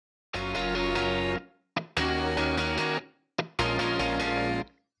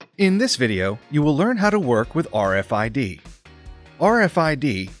In this video, you will learn how to work with RFID.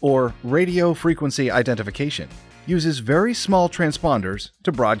 RFID, or Radio Frequency Identification, uses very small transponders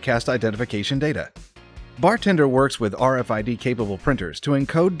to broadcast identification data. BarTender works with RFID-capable printers to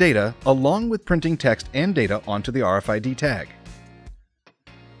encode data along with printing text and data onto the RFID tag.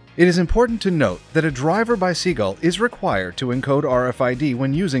 It is important to note that a driver by Seagull is required to encode RFID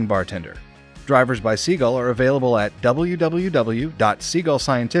when using BarTender. Drivers by Seagull are available at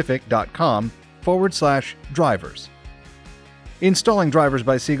www.seagullscientific.com/drivers. Installing drivers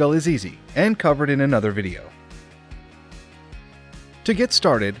by Seagull is easy and covered in another video. To get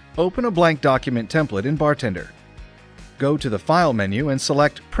started, open a blank document template in BarTender. Go to the File menu and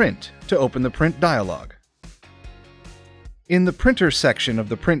select Print to open the Print dialog. In the Printer section of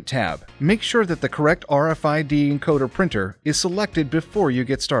the Print tab, make sure that the correct RFID encoder printer is selected before you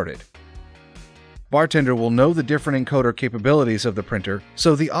get started. BarTender will know the different encoder capabilities of the printer,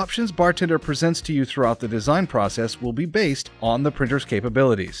 so the options BarTender presents to you throughout the design process will be based on the printer's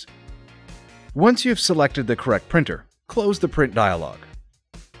capabilities. Once you've selected the correct printer, close the Print dialog.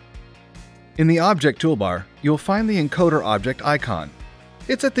 In the Object toolbar, you'll find the Encoder Object icon.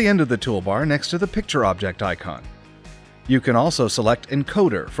 It's at the end of the toolbar next to the Picture Object icon. You can also select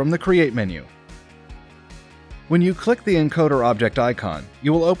Encoder from the Create menu. When you click the Encoder Object icon,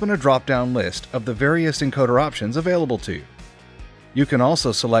 you will open a drop-down list of the various encoder options available to you. You can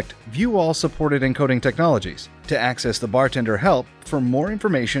also select View All Supported Encoding Technologies to access the BarTender help for more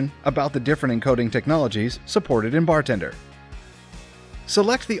information about the different encoding technologies supported in BarTender.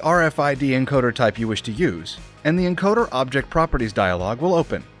 Select the RFID encoder type you wish to use, and the Encoder Object Properties dialog will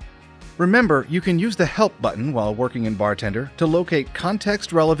open. Remember, you can use the Help button while working in BarTender to locate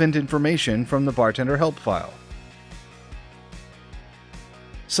context-relevant information from the BarTender help file.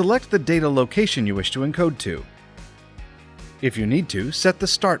 Select the data location you wish to encode to. If you need to, set the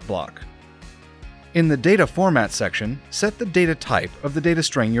Start block. In the Data Format section, set the data type of the data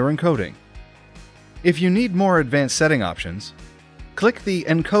string you're encoding. If you need more advanced setting options, click the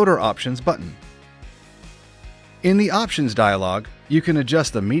Encoder Options button. In the Options dialog, you can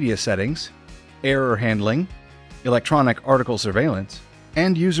adjust the media settings, error handling, electronic article surveillance,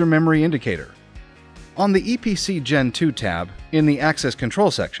 and user memory indicator. On the EPC Gen 2 tab, in the Access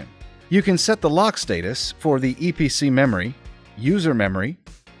Control section, you can set the lock status for the EPC memory, user memory,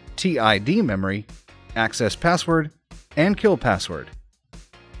 TID memory, access password, and kill password.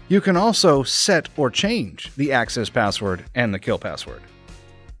 You can also set or change the access password and the kill password.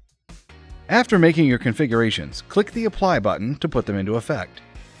 After making your configurations, click the Apply button to put them into effect.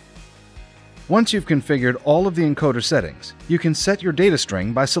 Once you've configured all of the encoder settings, you can set your data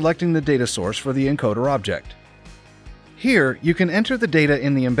string by selecting the data source for the encoder object. Here, you can enter the data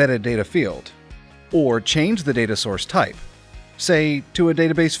in the embedded data field, or change the data source type, say to a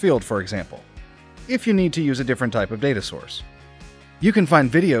database field for example, if you need to use a different type of data source. You can find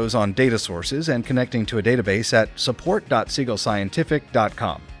videos on data sources and connecting to a database at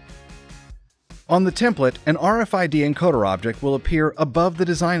support.seagullscientific.com. On the template, an RFID encoder object will appear above the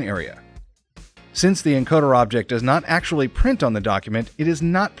design area. Since the encoder object does not actually print on the document, it is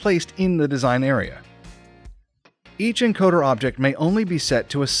not placed in the design area. Each encoder object may only be set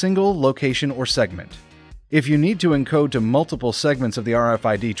to a single location or segment. If you need to encode to multiple segments of the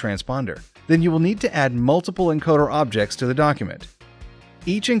RFID transponder, then you will need to add multiple encoder objects to the document.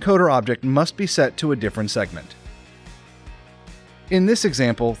 Each encoder object must be set to a different segment. In this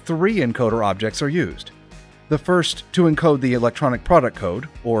example, 3 encoder objects are used. The first to encode the electronic product code,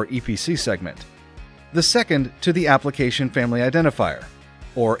 or EPC segment. The second to the Application Family Identifier,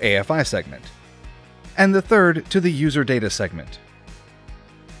 or AFI segment. And the third to the User Data segment.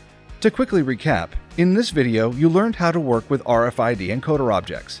 To quickly recap, in this video you learned how to work with RFID encoder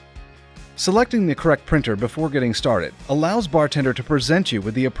objects. Selecting the correct printer before getting started allows BarTender to present you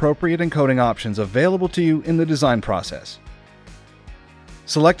with the appropriate encoding options available to you in the design process.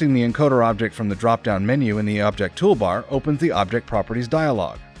 Selecting the encoder object from the drop-down menu in the Object toolbar opens the Object Properties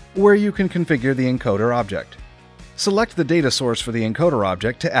dialog, where you can configure the encoder object. Select the data source for the encoder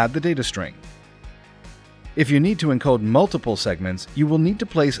object to add the data string. If you need to encode multiple segments, you will need to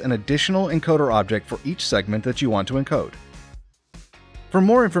place an additional encoder object for each segment that you want to encode. For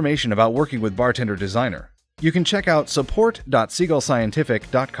more information about working with BarTender Designer, you can check out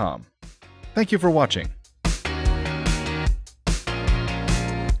support.seagullscientific.com. Thank you for watching.